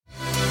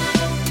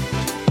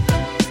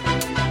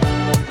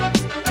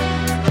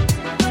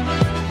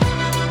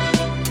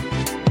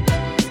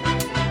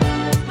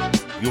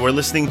You are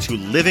listening to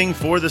Living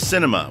for the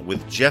Cinema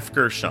with Jeff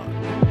Gershon.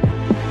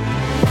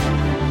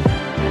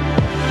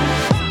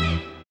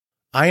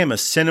 I am a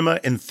cinema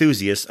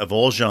enthusiast of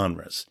all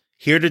genres,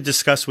 here to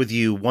discuss with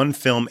you one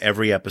film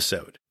every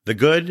episode. The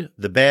good,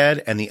 the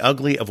bad, and the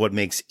ugly of what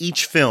makes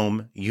each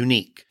film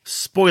unique.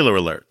 Spoiler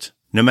alert.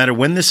 No matter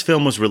when this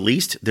film was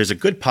released, there's a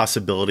good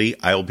possibility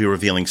I will be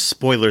revealing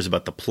spoilers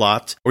about the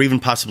plot, or even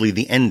possibly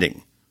the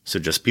ending, so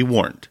just be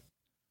warned.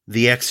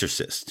 The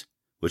Exorcist,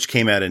 which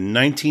came out in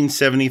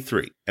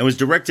 1973 and was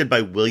directed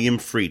by William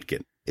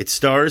Friedkin. It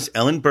stars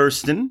Ellen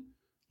Burstyn,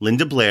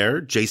 Linda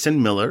Blair,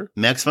 Jason Miller,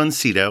 Max von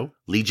Sydow,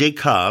 Lee J.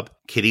 Cobb,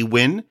 Kitty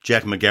Wynn,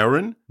 Jack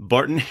McGowan,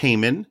 Barton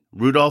Heyman,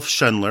 Rudolph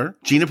Schundler,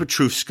 Gina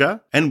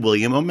Petrushka, and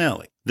William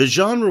O'Malley. The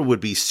genre would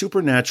be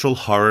supernatural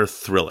horror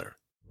thriller.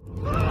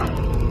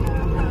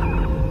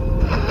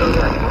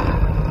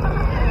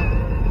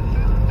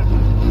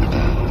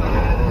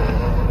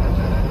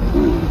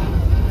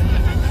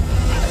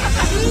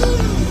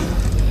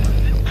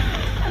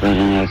 What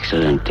an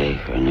excellent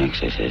day for an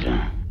exorcism.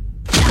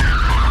 The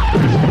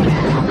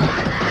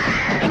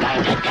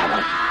guy's a devil.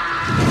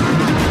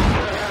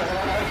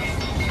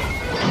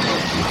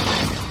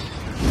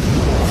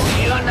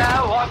 You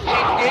know what he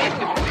did?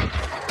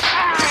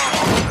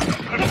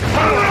 The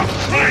power of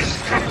Christ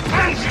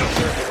compels you!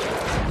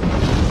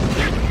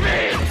 Hit me!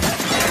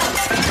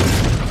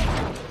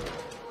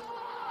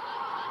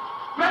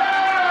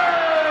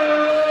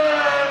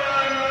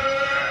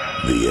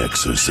 The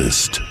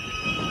Exorcist.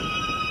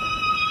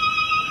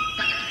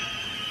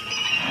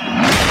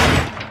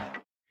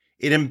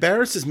 It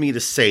embarrasses me to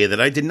say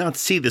that I did not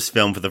see this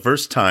film for the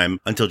first time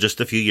until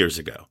just a few years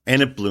ago, and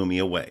it blew me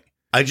away.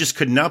 I just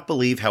could not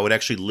believe how it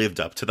actually lived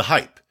up to the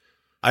hype.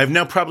 I've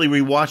now probably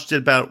rewatched it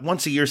about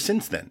once a year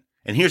since then.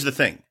 And here's the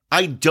thing.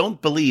 I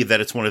don't believe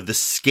that it's one of the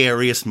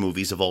scariest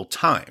movies of all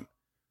time.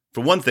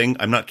 For one thing,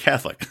 I'm not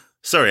Catholic.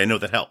 Sorry, I know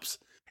that helps.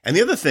 And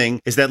the other thing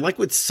is that, like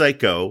with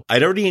Psycho,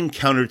 I'd already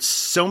encountered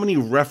so many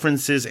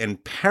references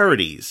and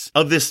parodies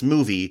of this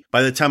movie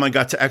by the time I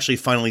got to actually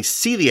finally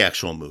see the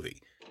actual movie.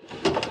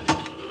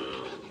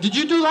 Did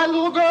you do that,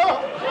 little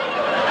girl?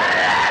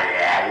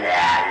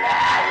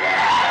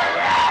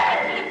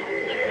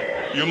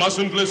 You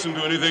mustn't listen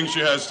to anything she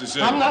has to say.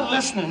 I'm not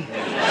listening.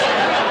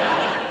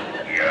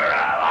 You're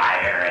a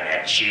liar and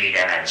a cheat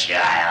and a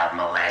child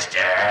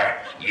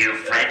molester. You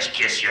French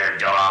kiss your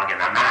dog in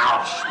the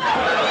mouth.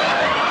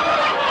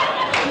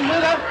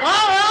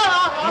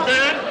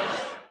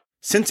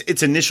 Since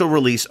its initial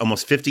release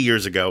almost 50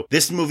 years ago,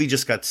 this movie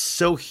just got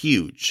so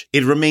huge.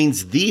 It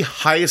remains the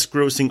highest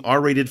grossing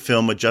R-rated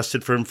film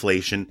adjusted for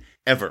inflation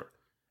ever.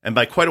 And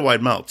by quite a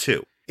wide mile,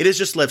 too. It has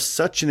just left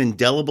such an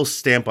indelible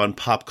stamp on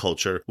pop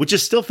culture, which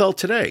is still felt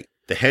today.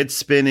 The head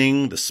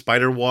spinning, the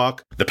spider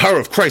walk, the power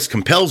of Christ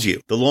compels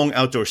you, the long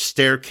outdoor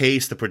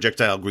staircase, the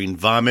projectile green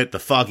vomit, the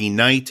foggy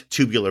night,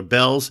 tubular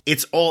bells.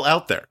 It's all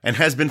out there and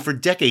has been for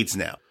decades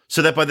now.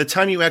 So that by the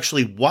time you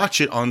actually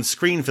watch it on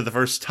screen for the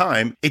first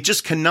time, it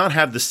just cannot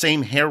have the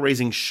same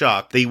hair-raising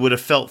shock that you would have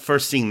felt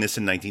first seeing this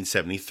in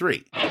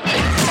 1973.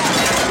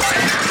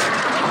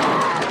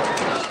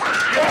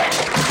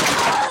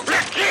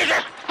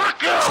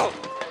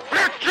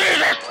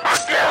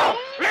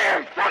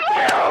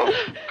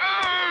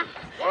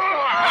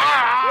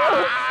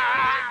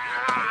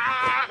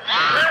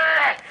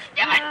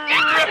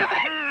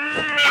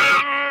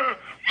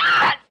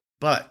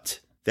 But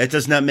that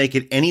does not make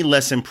it any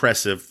less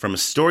impressive from a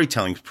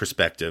storytelling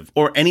perspective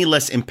or any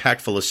less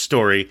impactful a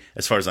story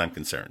as far as I'm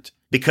concerned.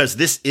 Because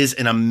this is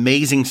an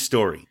amazing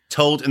story,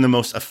 told in the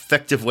most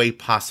effective way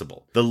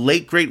possible. The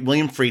late great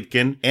William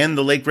Friedkin and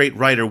the late great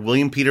writer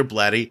William Peter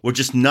Blatty were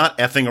just not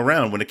effing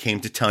around when it came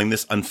to telling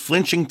this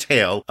unflinching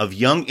tale of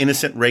young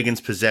innocent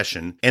Reagan's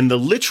possession and the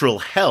literal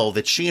hell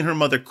that she and her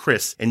mother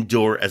Chris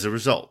endure as a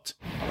result.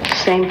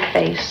 Same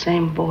face,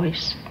 same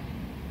voice,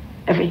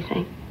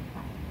 everything.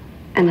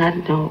 And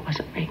I'd know it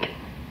wasn't Reagan.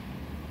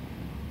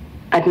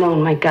 I'd know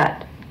in my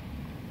gut.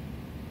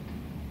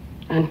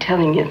 I'm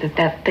telling you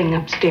that thing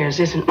upstairs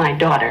isn't my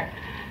daughter.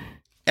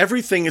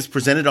 Everything is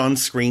presented on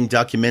screen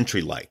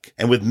documentary-like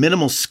and with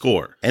minimal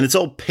score, and it's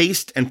all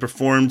paced and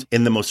performed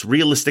in the most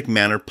realistic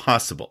manner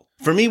possible.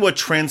 For me, what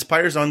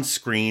transpires on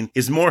screen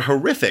is more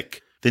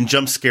horrific than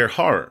jump scare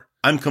horror.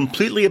 I'm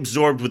completely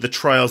absorbed with the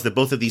trials that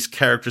both of these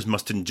characters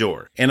must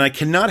endure, and I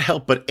cannot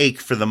help but ache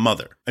for the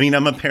mother. I mean,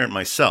 I'm a parent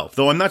myself,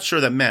 though I'm not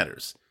sure that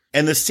matters.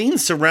 And the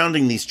scenes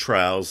surrounding these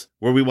trials,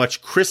 where we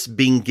watch Chris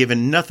being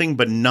given nothing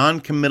but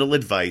non-committal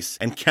advice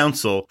and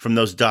counsel from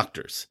those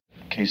doctors.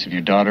 Case of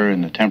your daughter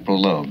in the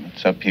temporal lobe.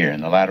 It's up here in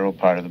the lateral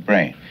part of the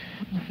brain.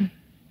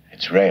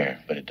 It's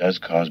rare, but it does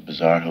cause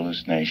bizarre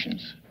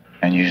hallucinations,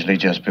 and usually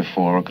just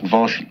before a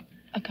convulsion.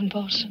 A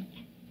convulsion?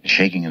 The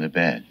shaking of the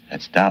bed.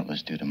 That's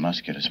doubtless due to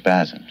muscular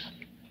spasms.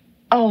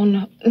 Oh,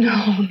 no,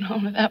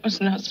 that was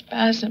no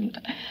spasm.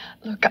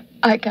 Look,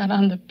 I got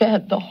on the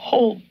bed. The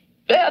whole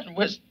bed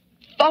was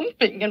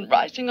thumping and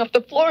rising off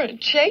the floor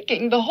and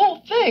shaking, the whole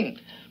thing,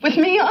 with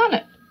me on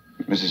it.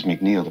 Mrs.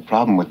 McNeil, the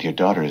problem with your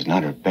daughter is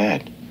not her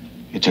bed.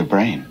 It's her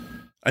brain.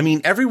 I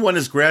mean, everyone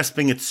is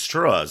grasping at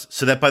straws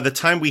so that by the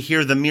time we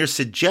hear the mere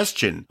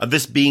suggestion of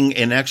this being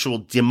an actual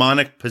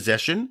demonic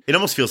possession, it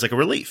almost feels like a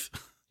relief.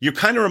 You're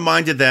kind of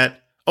reminded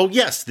that, oh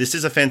yes, this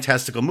is a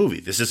fantastical movie.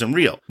 This isn't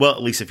real. Well,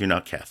 at least if you're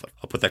not Catholic.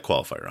 I'll put that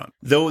qualifier on.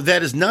 Though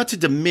that is not to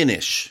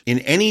diminish in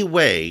any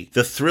way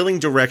the thrilling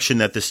direction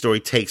that the story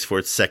takes for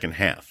its second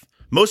half.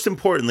 Most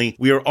importantly,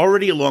 we are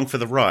already along for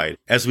the ride,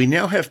 as we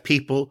now have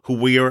people who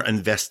we are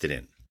invested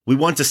in. We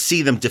want to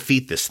see them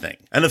defeat this thing.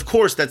 And of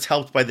course, that's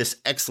helped by this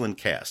excellent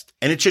cast.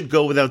 And it should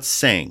go without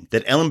saying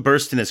that Ellen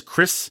Burstyn as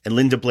Chris and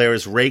Linda Blair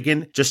as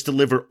Reagan just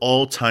deliver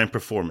all-time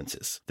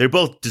performances. They're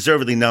both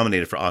deservedly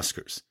nominated for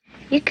Oscars.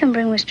 You can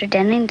bring Mr.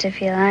 Dennings if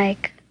you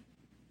like.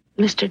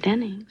 Mr.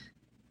 Dennings?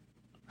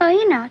 Well,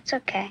 it's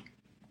okay.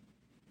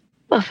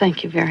 Well,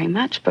 thank you very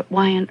much, but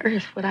why on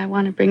earth would I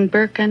want to bring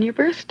Burke on your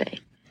birthday?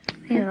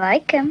 You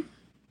like him?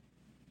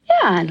 Yeah,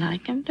 I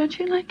like him. Don't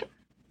you like him?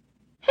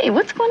 Hey,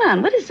 what's going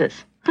on? What is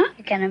this? Huh?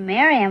 You're gonna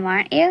marry him,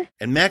 aren't you?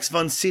 And Max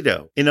von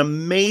Sydow in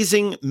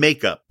amazing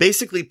makeup,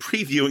 basically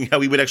previewing how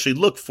he would actually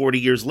look 40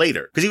 years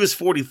later. Because he was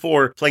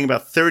 44, playing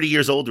about 30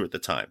 years older at the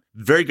time.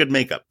 Very good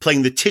makeup.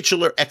 Playing the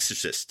titular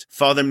exorcist,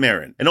 Father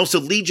Merrin. And also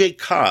Lee J.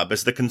 Cobb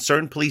as the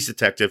concerned police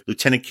detective,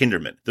 Lieutenant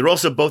Kinderman. They're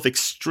also both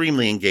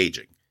extremely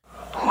engaging.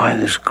 Why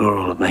this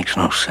girl? It makes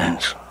no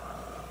sense.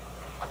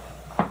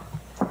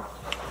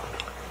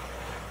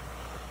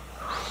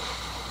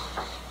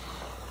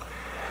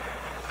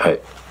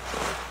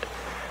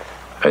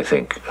 I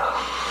think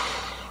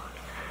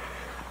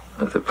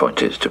the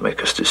point is to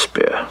make us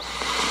despair.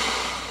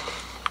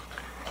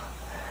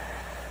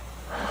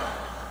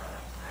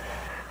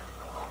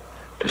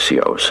 To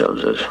see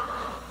ourselves as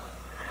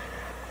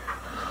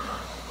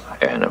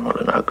animal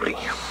and ugly.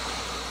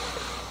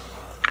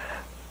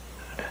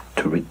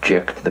 To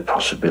reject the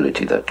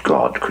possibility that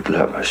God could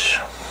love us.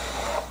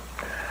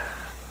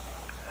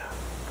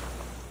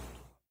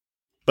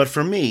 But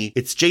for me,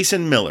 it's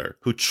Jason Miller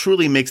who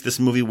truly makes this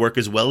movie work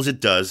as well as it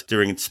does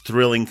during its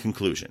thrilling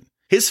conclusion.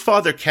 His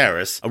father,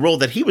 Karras, a role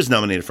that he was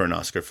nominated for an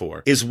Oscar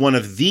for, is one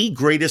of the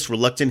greatest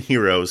reluctant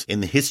heroes in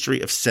the history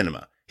of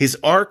cinema. His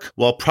arc,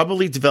 while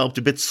probably developed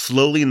a bit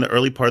slowly in the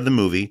early part of the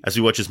movie, as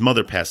we watch his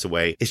mother pass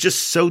away, is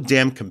just so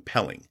damn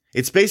compelling.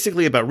 It's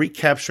basically about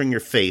recapturing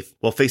your faith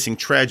while facing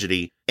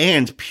tragedy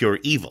and pure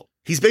evil.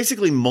 He's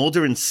basically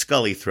Mulder and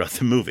Scully throughout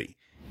the movie.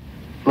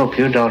 Look,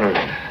 your daughter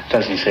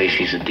doesn't say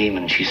she's a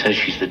demon. She says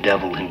she's the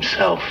devil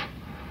himself.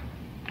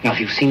 Now, if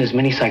you've seen as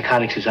many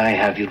psychotics as I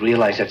have, you'd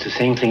realize that's the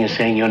same thing as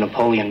saying you're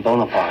Napoleon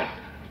Bonaparte.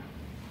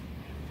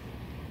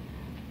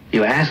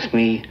 You asked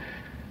me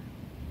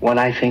what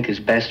I think is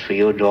best for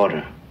your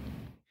daughter.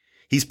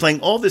 He's playing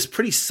all this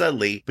pretty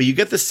subtly, but you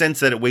get the sense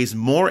that it weighs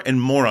more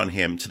and more on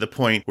him to the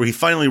point where he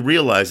finally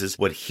realizes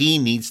what he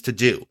needs to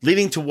do,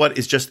 leading to what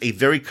is just a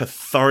very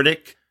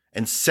cathartic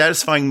and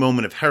satisfying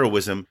moment of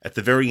heroism at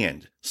the very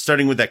end,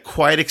 starting with that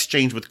quiet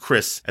exchange with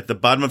Chris at the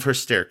bottom of her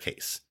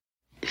staircase.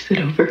 Is it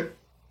over?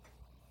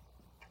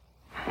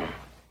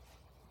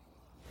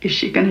 Is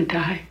she gonna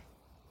die?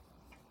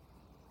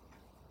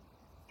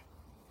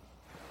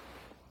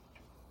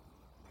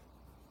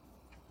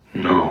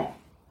 No.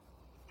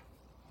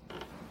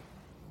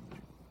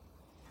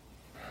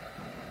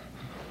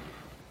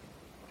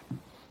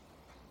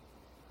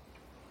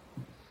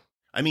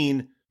 I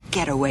mean,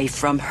 get away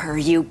from her,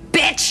 you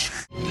bitch!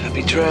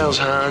 Happy trails,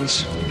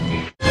 Hans.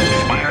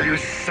 Fire, you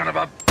son of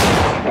a...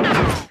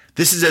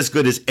 This is as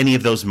good as any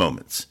of those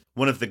moments.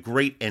 One of the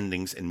great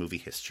endings in movie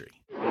history.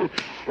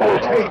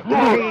 Take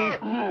me!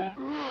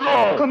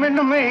 Come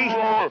into me!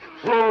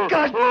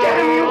 God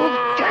damn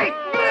you! Take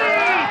me!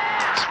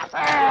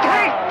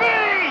 Take me!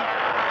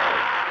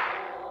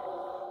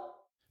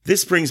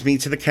 This brings me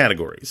to the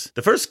categories.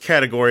 The first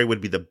category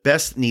would be the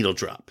best needle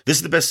drop. This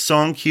is the best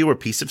song cue or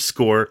piece of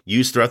score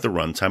used throughout the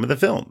runtime of the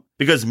film,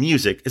 because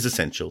music is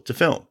essential to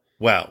film.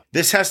 Wow,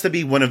 this has to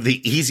be one of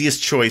the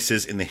easiest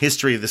choices in the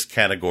history of this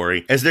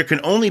category, as there can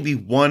only be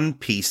one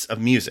piece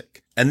of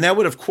music. And that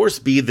would of course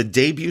be the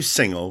debut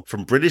single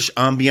from British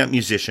ambient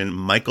musician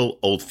Michael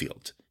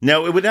Oldfield.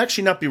 Now, it would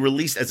actually not be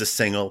released as a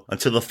single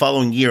until the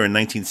following year in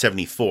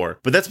 1974,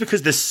 but that's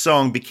because this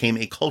song became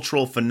a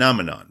cultural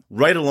phenomenon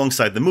right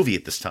alongside the movie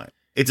at this time.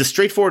 It's a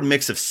straightforward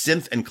mix of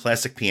synth and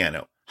classic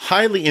piano,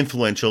 highly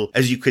influential,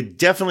 as you could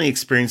definitely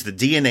experience the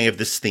DNA of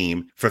this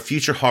theme for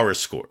future horror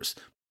scores.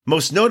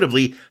 Most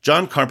notably,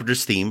 John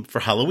Carpenter's theme for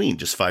Halloween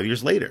just 5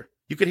 years later.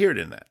 You could hear it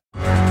in that.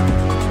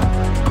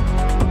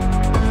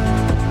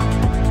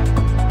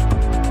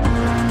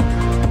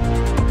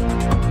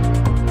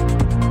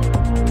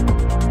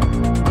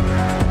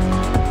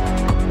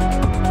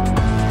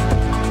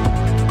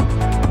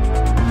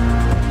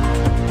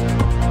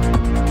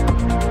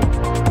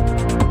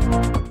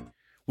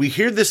 We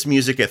hear this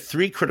music at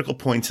three critical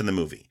points in the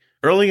movie.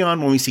 Early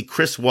on, when we see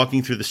Chris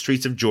walking through the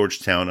streets of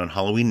Georgetown on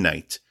Halloween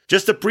night.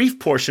 Just a brief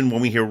portion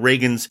when we hear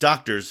Reagan's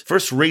doctors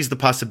first raise the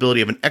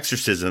possibility of an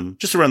exorcism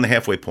just around the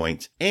halfway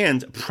point.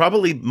 And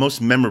probably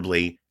most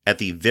memorably, at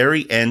the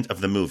very end of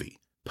the movie.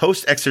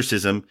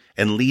 post-exorcism,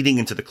 and leading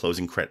into the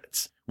closing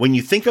credits. When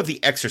you think of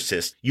The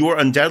Exorcist, you are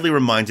undoubtedly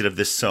reminded of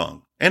this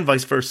song, and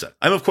vice versa.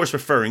 I'm of course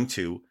referring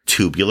to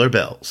Tubular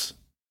Bells.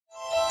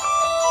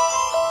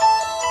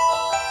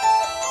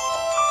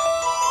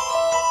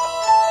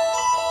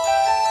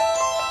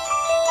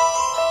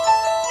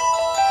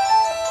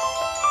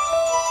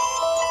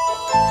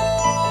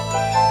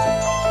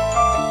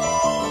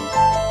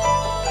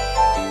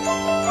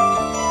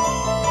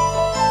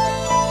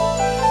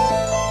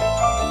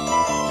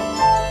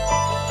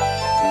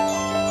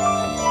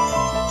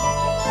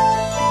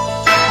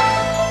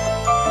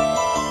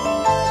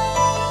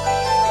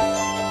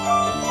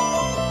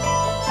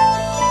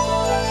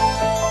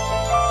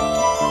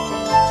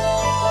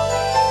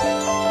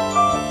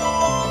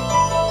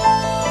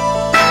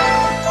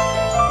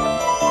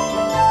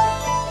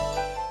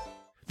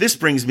 This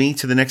brings me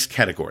to the next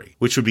category,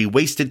 which would be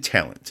wasted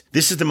talent.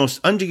 This is the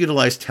most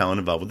underutilized talent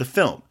involved with the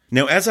film.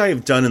 Now, as I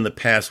have done in the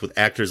past with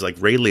actors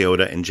like Ray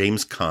Liotta and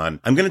James Caan,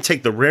 I'm going to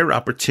take the rare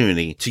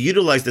opportunity to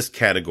utilize this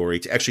category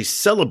to actually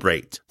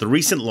celebrate the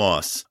recent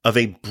loss of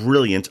a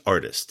brilliant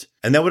artist.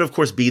 And that would, of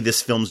course, be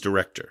this film's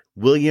director,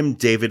 William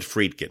David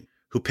Friedkin,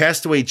 who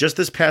passed away just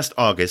this past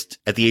August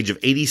at the age of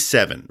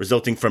 87,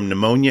 resulting from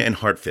pneumonia and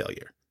heart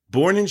failure.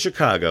 Born in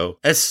Chicago,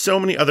 as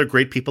so many other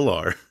great people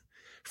are,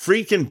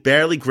 Friedkin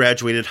barely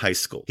graduated high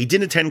school. He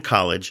didn't attend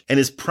college, and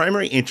his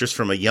primary interest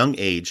from a young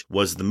age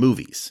was the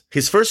movies.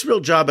 His first real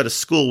job at a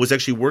school was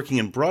actually working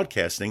in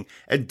broadcasting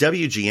at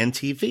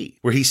WGN-TV,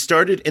 where he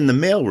started in the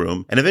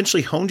mailroom and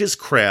eventually honed his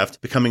craft,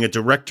 becoming a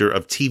director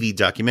of TV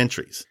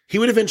documentaries. He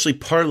would eventually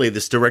parlay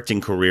this directing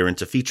career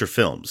into feature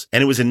films,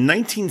 and it was in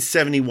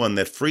 1971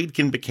 that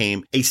Friedkin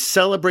became a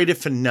celebrated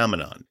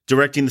phenomenon,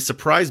 directing the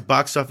surprise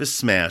box office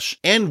smash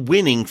and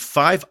winning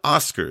 5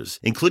 Oscars,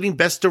 including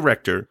Best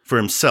Director for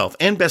himself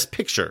and Best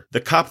Picture, the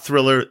cop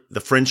thriller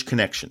The French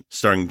Connection,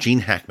 starring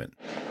Gene Hackman.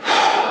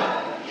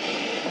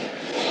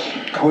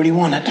 Where do you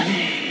want it?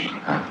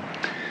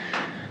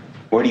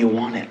 Where do you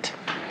want it?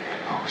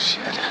 Oh,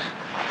 shit.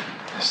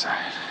 This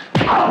side.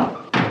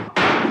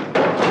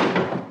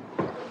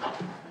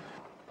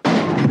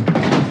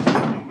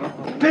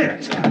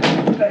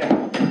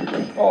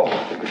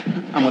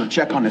 I'm going to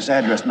check on this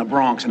address in the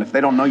Bronx, and if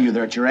they don't know you,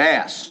 they're at your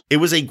ass. It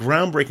was a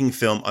groundbreaking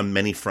film on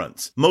many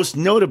fronts, most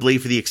notably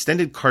for the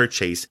extended car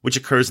chase, which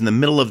occurs in the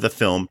middle of the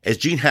film as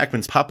Gene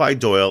Hackman's Popeye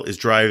Doyle is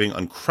driving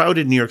on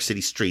crowded New York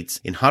City streets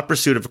in hot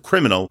pursuit of a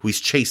criminal who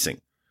he's chasing,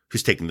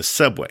 who's taking the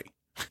subway.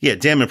 Yeah,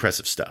 damn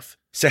impressive stuff.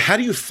 So how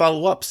do you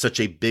follow up such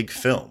a big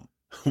film?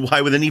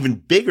 Why, with an even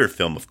bigger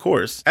film, of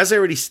course. As I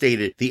already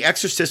stated, The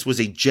Exorcist was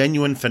a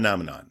genuine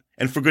phenomenon.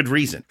 And for good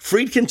reason.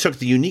 Friedkin took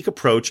the unique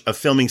approach of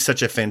filming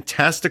such a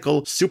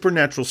fantastical,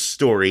 supernatural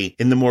story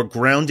in the more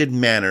grounded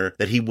manner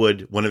that he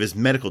would one of his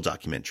medical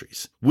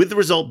documentaries, with the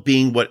result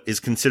being what is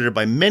considered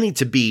by many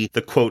to be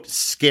the, quote,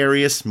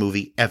 scariest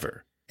movie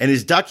ever. And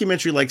his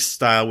documentary-like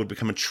style would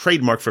become a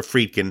trademark for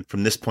Friedkin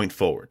from this point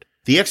forward.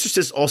 The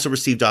Exorcist also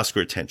received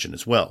Oscar attention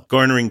as well,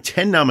 garnering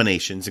 10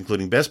 nominations,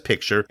 including Best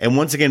Picture and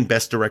once again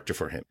Best Director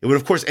for him. It would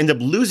of course end up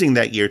losing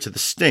that year to The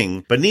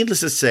Sting, but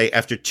needless to say,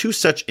 after 2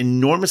 such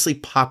enormously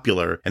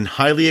popular and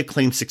highly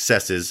acclaimed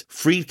successes,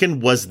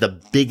 Friedkin was the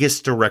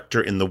biggest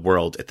director in the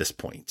world at this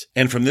point.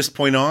 And from this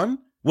point on,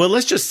 well,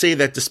 let's just say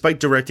that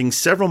despite directing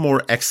several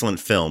more excellent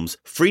films,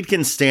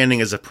 Friedkin's standing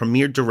as a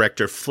premier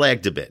director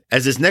flagged a bit,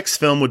 as his next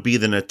film would be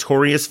the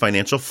notorious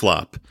financial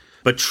flop,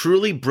 but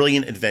truly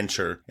brilliant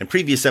adventure, and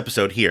previous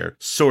episode here,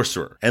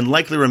 Sorcerer, and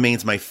likely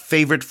remains my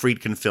favorite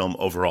Friedkin film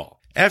overall.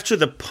 After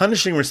the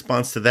punishing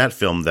response to that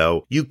film,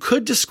 though, you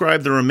could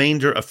describe the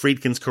remainder of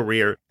Friedkin's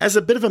career as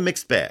a bit of a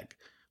mixed bag,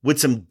 with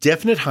some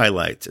definite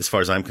highlights as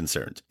far as I'm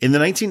concerned. In the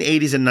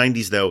 1980s and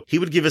 90s, though, he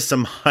would give us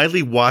some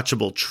highly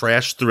watchable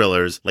trash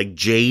thrillers like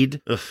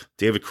Jade,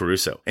 David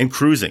Caruso, and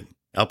Cruising,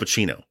 Al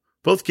Pacino,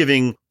 both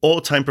giving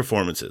all-time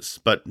performances,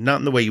 but not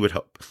in the way you would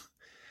hope.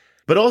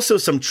 But also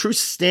some true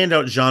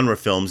standout genre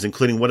films,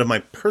 including one of my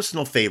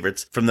personal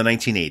favorites from the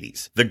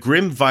 1980s, the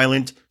grim,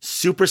 violent,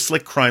 super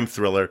slick crime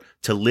thriller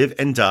To Live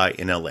and Die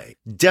in L.A.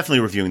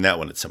 Definitely reviewing that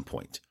one at some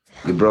point.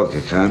 You broke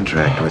a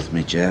contract with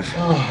me, Jeff.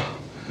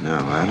 No,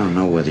 I don't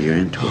know whether you're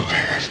into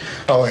it.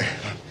 Oh, wait.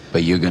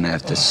 But you're gonna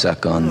have to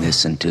suck on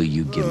this until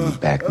you give me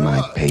back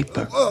my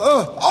paper.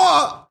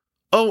 Oh,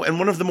 and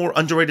one of the more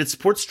underrated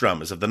sports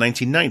dramas of the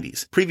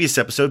 1990s, previous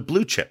episode,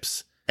 Blue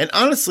Chips. And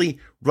honestly,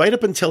 right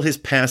up until his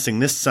passing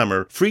this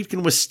summer,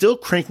 Friedkin was still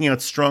cranking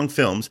out strong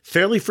films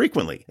fairly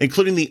frequently,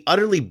 including the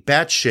utterly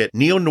batshit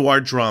neo-noir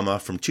drama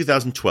from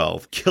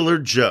 2012, Killer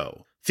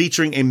Joe,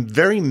 featuring a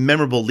very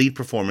memorable lead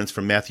performance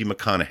from Matthew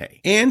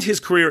McConaughey, and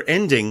his career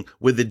ending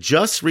with the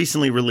just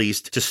recently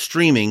released to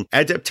streaming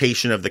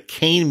adaptation of the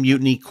Kane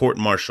Mutiny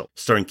Court-Martial,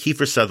 starring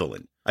Kiefer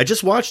Sutherland. I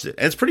just watched it,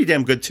 and it's pretty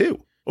damn good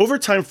too. Over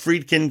time,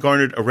 Friedkin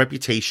garnered a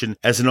reputation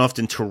as an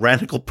often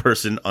tyrannical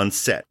person on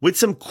set, with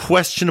some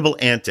questionable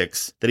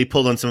antics that he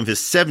pulled on some of his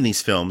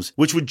 70s films,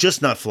 which would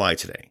just not fly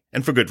today,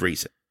 and for good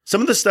reason. Some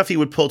of the stuff he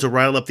would pull to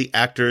rile up the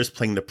actors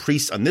playing the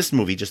priests on this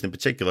movie just in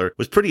particular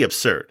was pretty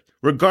absurd.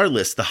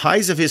 Regardless, the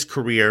highs of his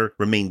career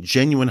remain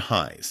genuine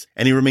highs,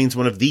 and he remains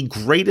one of the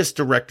greatest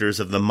directors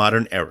of the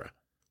modern era.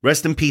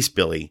 Rest in peace,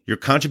 Billy. Your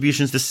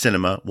contributions to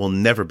cinema will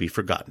never be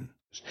forgotten.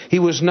 He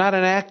was not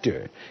an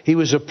actor. He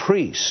was a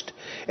priest.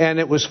 And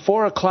it was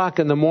 4 o'clock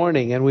in the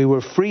morning, and we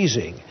were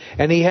freezing.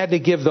 And he had to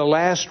give the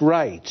last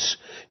rites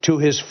to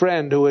his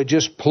friend who had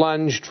just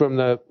plunged from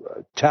the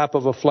top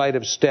of a flight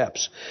of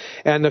steps.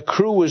 And the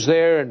crew was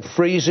there and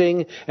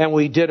freezing, and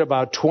we did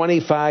about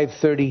 25,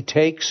 30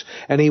 takes,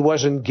 and he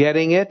wasn't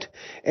getting it,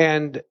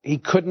 and he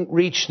couldn't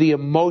reach the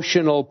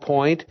emotional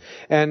point.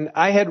 And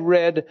I had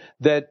read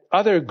that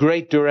other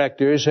great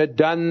directors had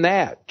done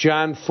that.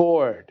 John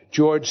Ford,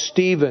 George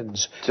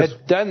Stevens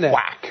had done that.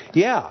 Whack.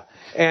 Yeah.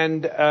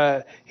 And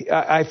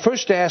I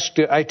first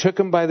I took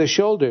him by the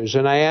shoulders,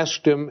 and I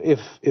asked him if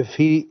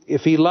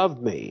he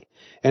loved me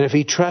and if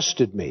he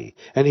trusted me.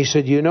 And he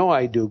said, "You know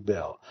I do,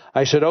 Bill."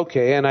 I said,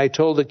 "Okay." And I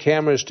told the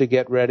cameras to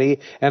get ready,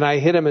 and I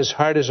hit him as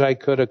hard as I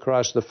could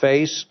across the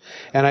face.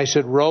 And I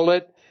said, "Roll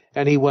it."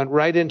 And he went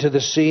right into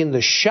the scene. The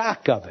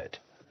shock of it,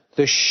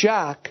 the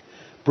shock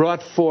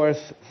brought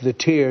forth the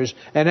tears,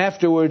 and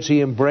afterwards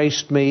he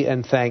embraced me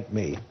and thanked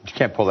me. You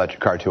can't pull that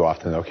card too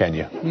often, though, can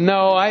you?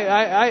 No,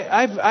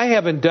 I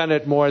haven't done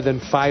it more than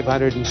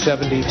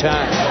 570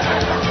 times.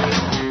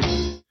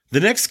 The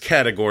next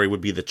category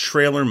would be the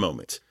trailer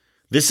moment.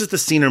 This is the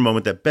scene or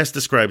moment that best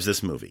describes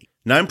this movie.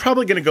 Now, I'm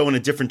probably going to go in a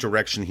different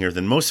direction here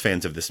than most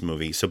fans of this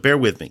movie, so bear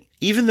with me.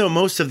 Even though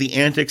most of the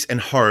antics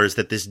and horrors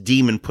that this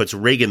demon puts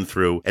Reagan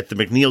through at the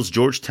McNeil's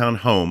Georgetown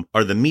home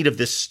are the meat of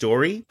this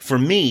story, for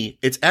me,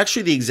 it's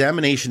actually the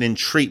examination and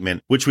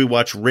treatment which we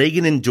watch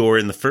Reagan endure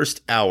in the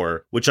first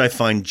hour, which I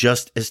find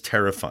just as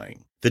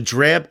terrifying. The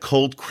drab,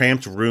 cold,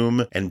 cramped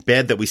room and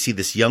bed that we see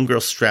this young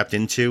girl strapped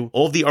into,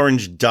 all the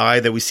orange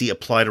dye that we see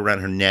applied around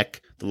her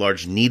neck, the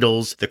large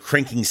needles, the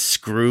cranking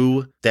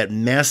screw, that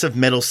massive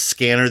metal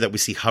scanner that we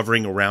see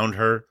hovering around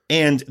her,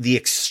 and the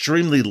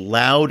extremely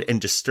loud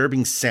and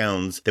disturbing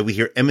sounds that we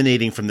hear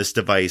emanating from this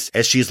device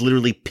as she is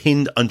literally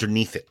pinned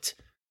underneath it.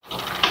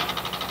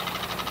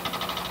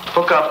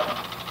 Hook up.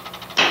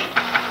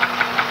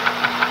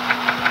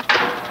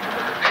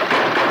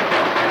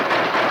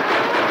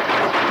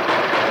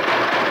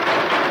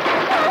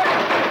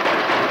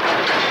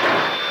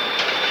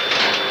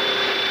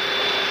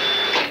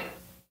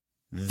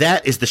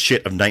 That is the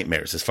shit of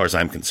nightmares as far as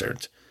I'm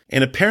concerned.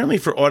 And apparently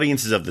for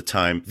audiences of the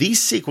time,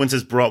 these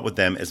sequences brought with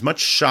them as much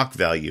shock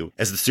value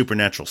as the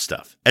supernatural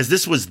stuff, as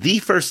this was the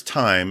first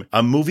time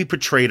a movie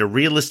portrayed a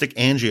realistic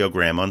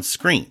angiogram on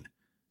screen.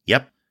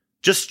 Yep.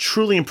 Just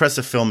truly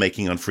impressive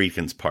filmmaking on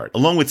Friedkin's part,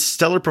 along with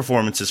stellar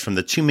performances from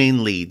the two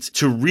main leads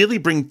to really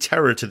bring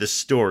terror to this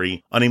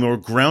story on a more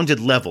grounded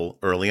level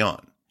early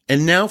on.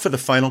 And now for the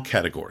final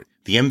category,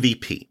 the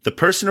MVP, the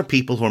person or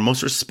people who are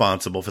most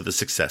responsible for the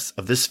success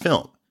of this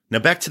film. Now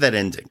back to that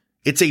ending.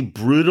 It's a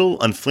brutal,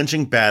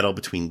 unflinching battle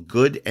between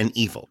good and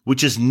evil,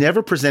 which is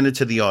never presented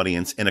to the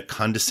audience in a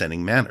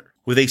condescending manner.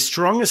 With a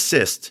strong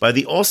assist by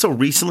the also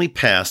recently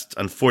passed,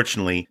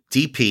 unfortunately,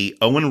 DP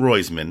Owen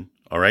Roizman,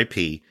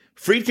 R.I.P.,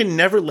 Friedkin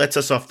never lets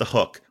us off the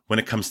hook when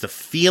it comes to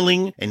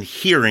feeling and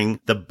hearing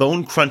the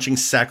bone-crunching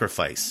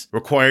sacrifice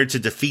required to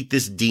defeat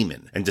this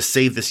demon and to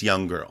save this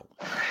young girl.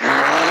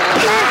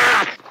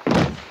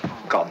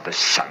 God the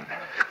Son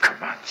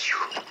commands you.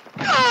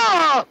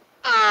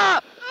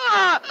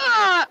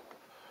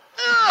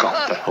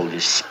 God the Holy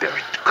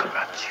Spirit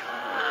commands you.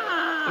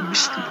 The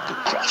mystery of the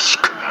cross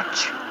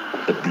commands you.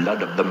 The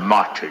blood of the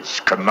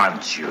martyrs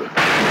commands you.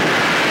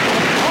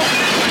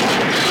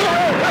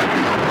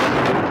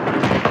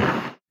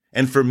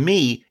 And for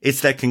me,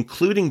 it's that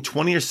concluding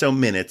 20 or so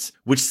minutes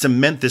which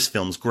cement this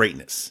film's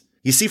greatness.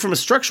 You see, from a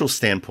structural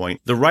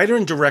standpoint, the writer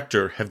and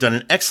director have done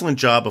an excellent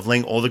job of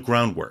laying all the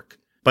groundwork.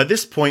 By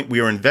this point, we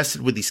are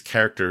invested with these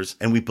characters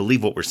and we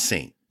believe what we're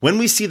seeing. When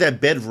we see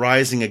that bed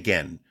rising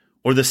again,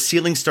 or the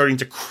ceiling starting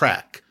to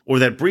crack, or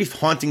that brief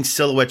haunting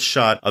silhouette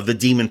shot of the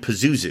demon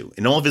Pazuzu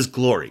in all of his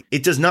glory,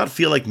 it does not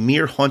feel like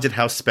mere haunted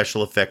house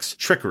special effects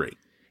trickery.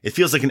 It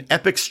feels like an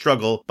epic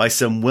struggle by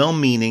some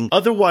well-meaning,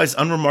 otherwise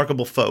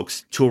unremarkable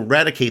folks to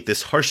eradicate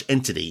this harsh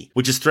entity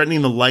which is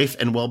threatening the life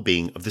and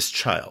well-being of this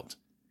child.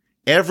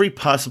 Every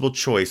possible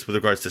choice with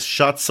regards to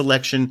shot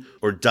selection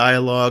or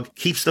dialogue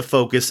keeps the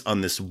focus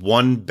on this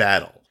one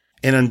battle.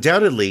 And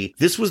undoubtedly,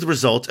 this was the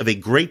result of a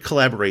great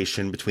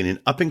collaboration between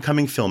an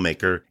up-and-coming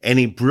filmmaker and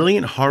a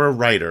brilliant horror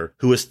writer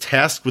who was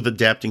tasked with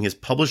adapting his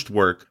published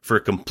work for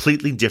a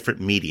completely different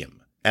medium.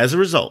 As a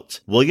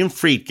result, William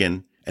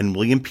Friedkin and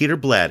William Peter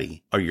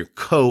Blatty are your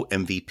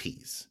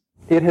co-MVPs.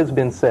 It has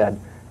been said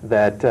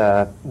that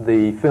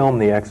the film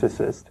The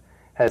Exorcist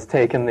has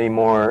taken the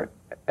more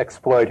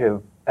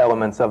exploitive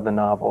elements of the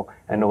novel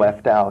and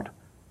left out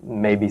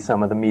maybe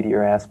some of the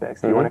meatier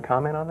aspects. Do you want to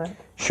comment on that?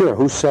 Sure.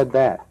 Who said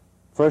that?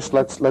 First,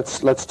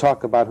 let's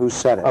talk about who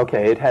said it.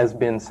 Okay, it has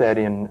been said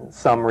in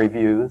some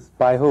reviews.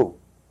 By who?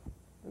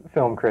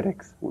 Film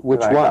critics. Which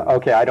one?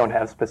 Okay, I don't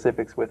have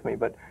specifics with me,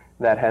 but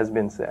that has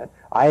been said.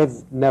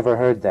 I've never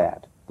heard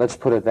that. Let's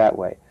put it that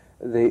way.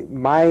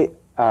 My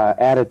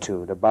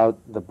attitude about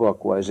the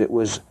book was it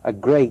was a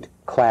great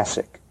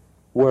classic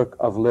work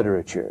of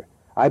literature.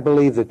 I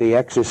believe that The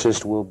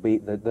Exorcist will be,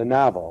 the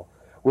novel,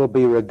 will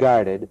be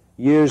regarded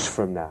years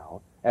from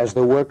now as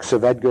the works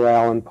of Edgar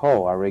Allan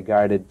Poe are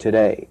regarded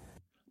today.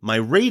 My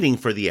rating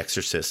for The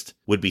Exorcist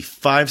would be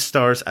 5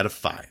 stars out of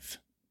 5.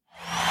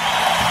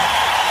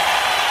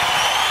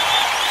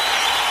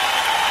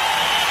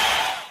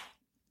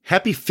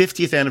 Happy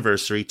 50th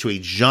anniversary to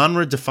a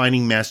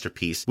genre-defining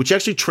masterpiece which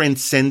actually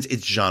transcends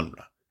its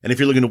genre. And if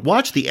you're looking to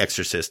watch The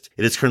Exorcist,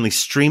 it is currently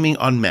streaming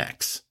on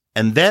Max.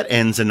 And that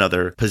ends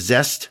another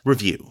Possessed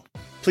review.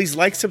 Please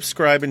like,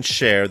 subscribe, and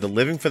share the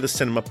Living for the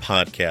Cinema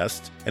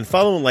podcast, and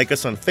follow and like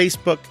us on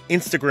Facebook,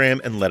 Instagram,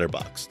 and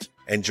Letterboxd.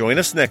 And join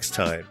us next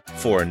time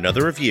for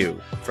another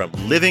review from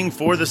Living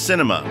for the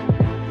Cinema.